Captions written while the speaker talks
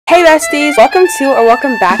besties!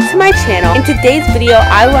 Welcome back to my channel. In today's video,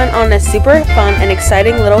 I went on a super fun and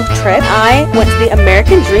exciting little trip. I went to the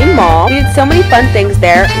American Dream Mall. We did so many fun things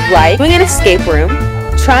there, like doing an escape room,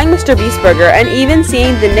 trying Mr. Beast Burger, and even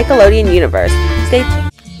seeing the Nickelodeon universe. Stay tuned.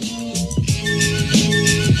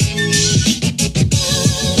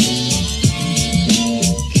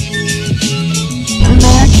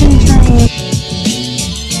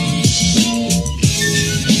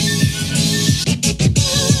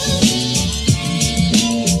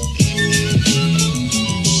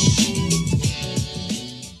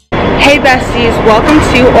 Hey besties,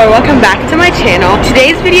 welcome back to my channel.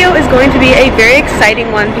 Today's video is going to be a very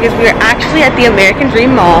exciting one because we are actually at the American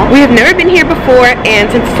Dream Mall. We have never been here before,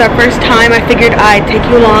 and since it's our first time, I figured I'd take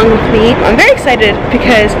you along with me. I'm very excited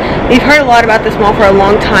because we've heard a lot about this mall for a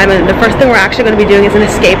long time, and the first thing we're actually going to be doing is an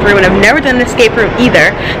escape room, and I've never done an escape room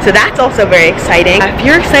either, so that's also very exciting. If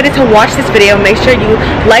you're excited to watch this video, make sure you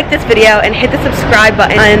like this video and hit the subscribe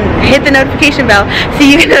button and hit the notification bell so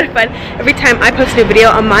you get notified every time I post a new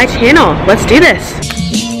video on my channel. Let's do this.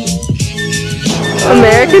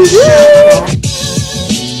 American Dream!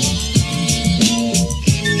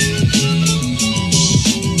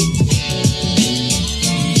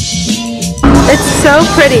 It's so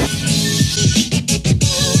pretty.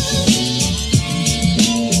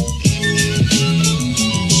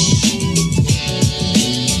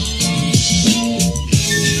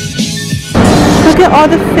 Look at all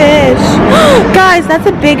the fish. Guys, that's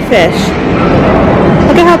a big fish.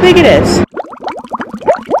 Look at how big it is.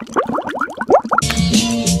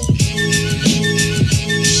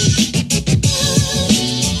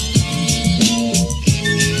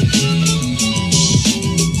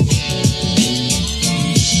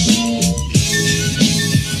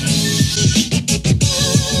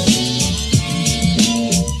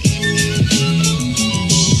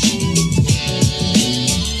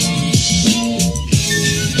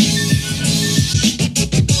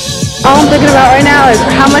 All I'm thinking about right now is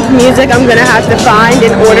how much music I'm gonna have to find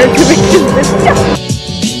in order to make this video.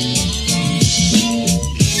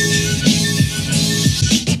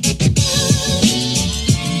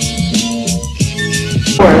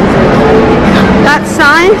 That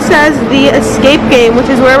sign says the escape game, which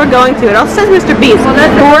is where we're going to. It also says Mr. Beast, but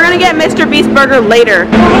we're gonna get Mr. Beast Burger later.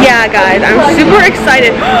 Yeah, guys, I'm super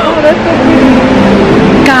excited.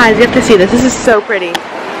 Guys, you have to see this. This is so pretty.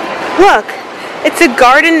 Look. It's a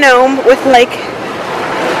garden gnome with like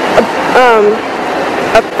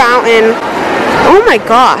a fountain. Oh my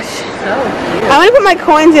gosh. So cute. I want to put my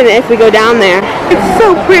coins in it if we go down there. It's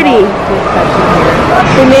so pretty.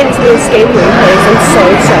 We made it to the escape room place. I'm so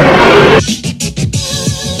excited.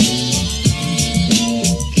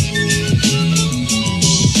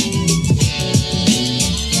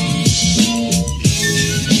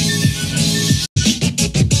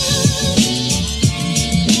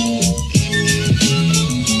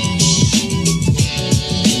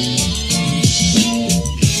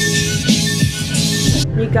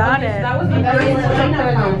 Got it. That was the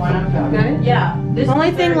yeah. The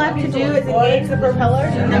only thing left to do is engage the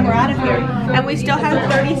propellers, and then we're out of here. And we still have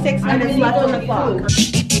 36 minutes left on the clock.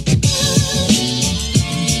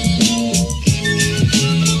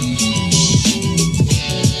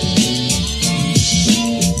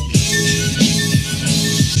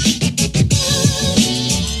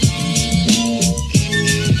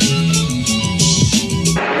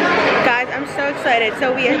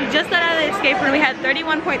 So we just let out of the escape room. We had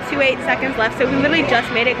 31.28 seconds left, so we literally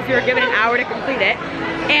just made it because we were given an hour to complete it.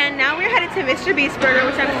 And now we're headed to Mr. Beast Burger,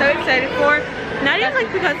 which I'm so excited for. Not even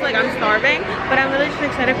like because like I'm starving, but I'm really just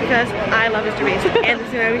excited because I love Mr. Beast, and this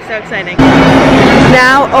is gonna be so exciting.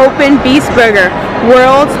 Now open Beast Burger,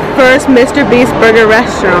 world's first Mr. Beast Burger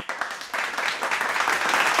restaurant.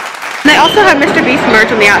 They also have Mr. Beast merch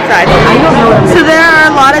on the outside. So there are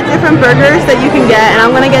a lot of different burgers that you can get, and I'm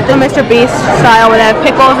going to get the Mr. Beast style where they have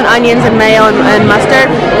pickles and onions and mayo and mustard.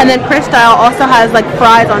 And then Chris style also has like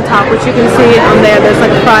fries on top, which you can see on there. There's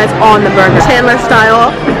like fries on the burger. Chandler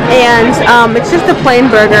style, and it's just a plain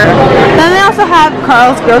burger. Then they also have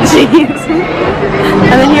Carl's grilled cheese.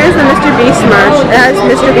 And then here's the Mr. Beast merch. It has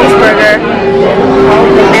Mr. Beast Burger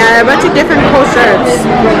and a bunch of different cool shirts.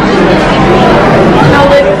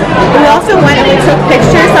 We also went and we took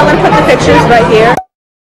pictures, so I'm going to put the pictures right here.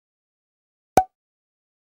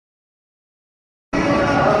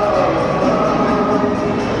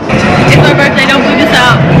 It's my birthday, don't leave us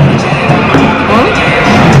out. Huh?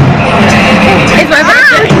 It's my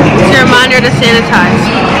birthday. It's a reminder to sanitize.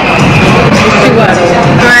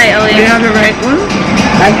 Alright, Aleyna. Do you have the right one?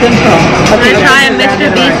 I think so. I'm going to try a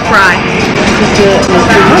Mr. Beast fry.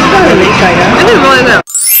 This is really good.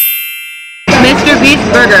 Mr. Beast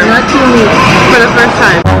burger for the first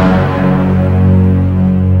time.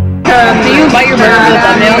 Do you bite your burger with a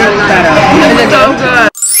thumbnail? Is it So good.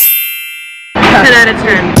 10 out of 10.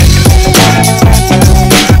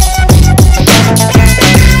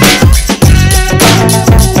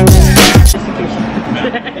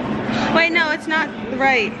 Wait, no, it's not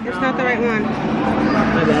right. It's not the right one.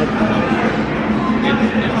 My bad.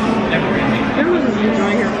 Everyone's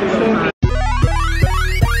enjoying her food.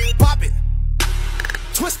 Pop it,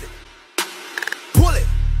 twist it, pull it,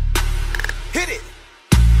 hit it,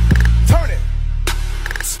 turn it,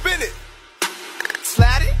 spin it,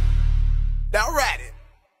 slide it, now ride it.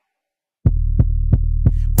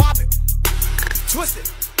 Pop it, twist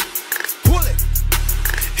it, pull it,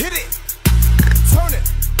 hit it, turn it,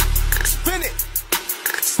 spin it,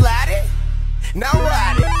 slide it, now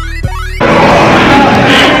ride it.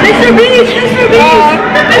 Mr. Beast! Mr. Beast!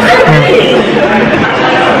 Mr. Beast!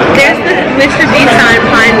 There's the Mr. Beast sign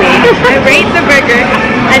behind me. I rate the burger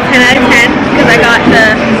a 10 out of 10 because I got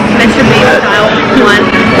the Mr. Beast style one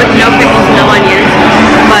with no pickles, no onions,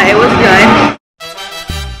 but it was good.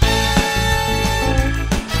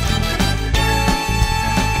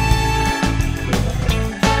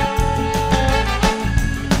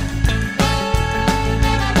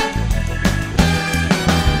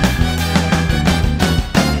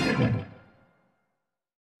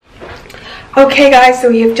 Okay guys, so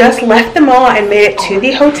we have just left the mall and made it to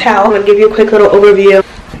the hotel. I'm going to give you a quick little overview.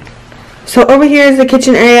 So over here is the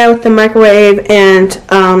kitchen area with the microwave and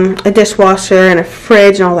a dishwasher and a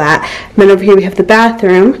fridge and all that. And then over here we have the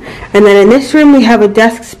bathroom. And then in this room we have a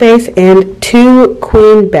desk space and 2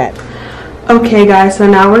 queen beds. Okay guys, so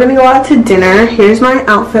now we're going to go out to dinner. Here's my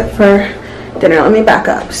outfit for dinner. Let me back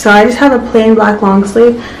up. So I just have a plain black long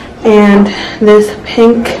sleeve and this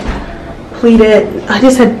pink pleated, I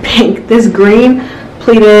just said pink, this green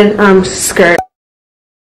pleated skirt.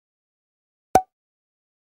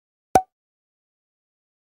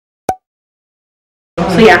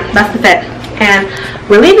 So yeah, that's the fit. And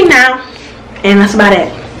we're leaving now, and that's about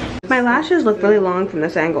it. My lashes look really long from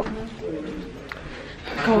this angle.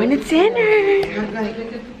 Going to dinner.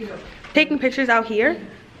 Taking pictures out here.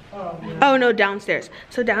 Oh no, downstairs.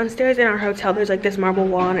 So downstairs in our hotel there's like this marble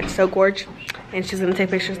wall and it's so gorgeous. And she's gonna take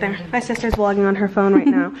pictures there. My sister's vlogging on her phone right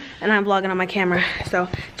now and I'm vlogging on my camera. So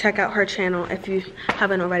check out her channel if you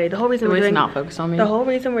haven't already. The whole reason we're doing not focus on me. The whole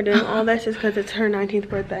reason we're doing all this is because it's her 19th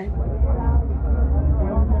birthday.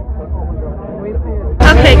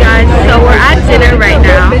 Okay guys, so we're at dinner right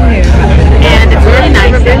now. And it's really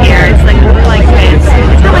nice in here. It's like fancy.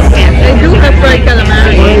 It's not like fancy. I do look like a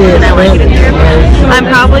and I like it in here. I'm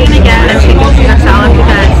probably gonna get a chicken Caesar salad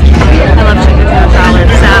because I love chicken Caesar salad.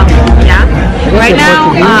 So yeah. Right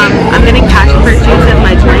now, I'm getting passion fruit juice in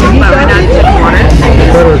my drink, but right now I'm just water.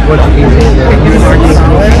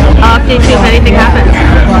 I'll update you if anything happens.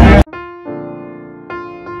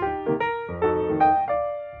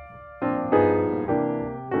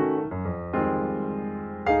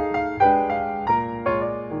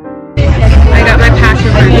 I got my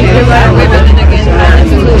passion fruit juice.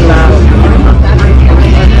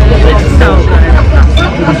 It's so good.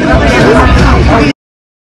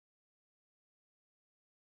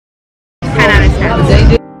 10 out of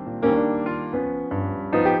 10.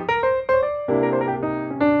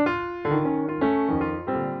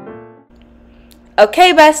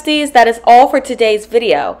 Okay besties, that is all for today's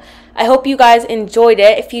video. I hope you guys enjoyed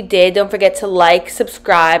it. If you did, don't forget to like,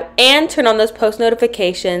 subscribe, and turn on those post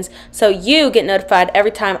notifications so you get notified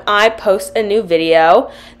every time I post a new video.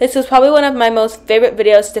 This was probably one of my most favorite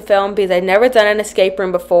videos to film because I'd never done an escape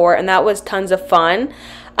room before and that was tons of fun.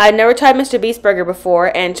 I'd never tried Mr. Beast Burger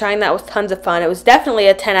before and trying that was tons of fun. It was definitely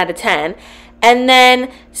a 10 out of 10. And then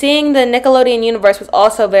seeing the Nickelodeon universe was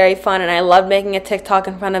also very fun and I loved making a TikTok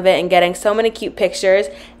in front of it and getting so many cute pictures.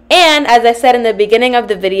 And as I said in the beginning of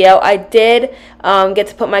the video, I did get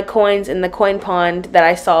to put my coins in the coin pond that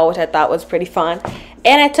I saw, which I thought was pretty fun.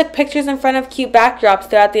 And I took pictures in front of cute backdrops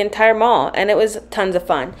throughout the entire mall, and it was tons of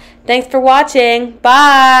fun. Thanks for watching.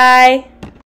 Bye!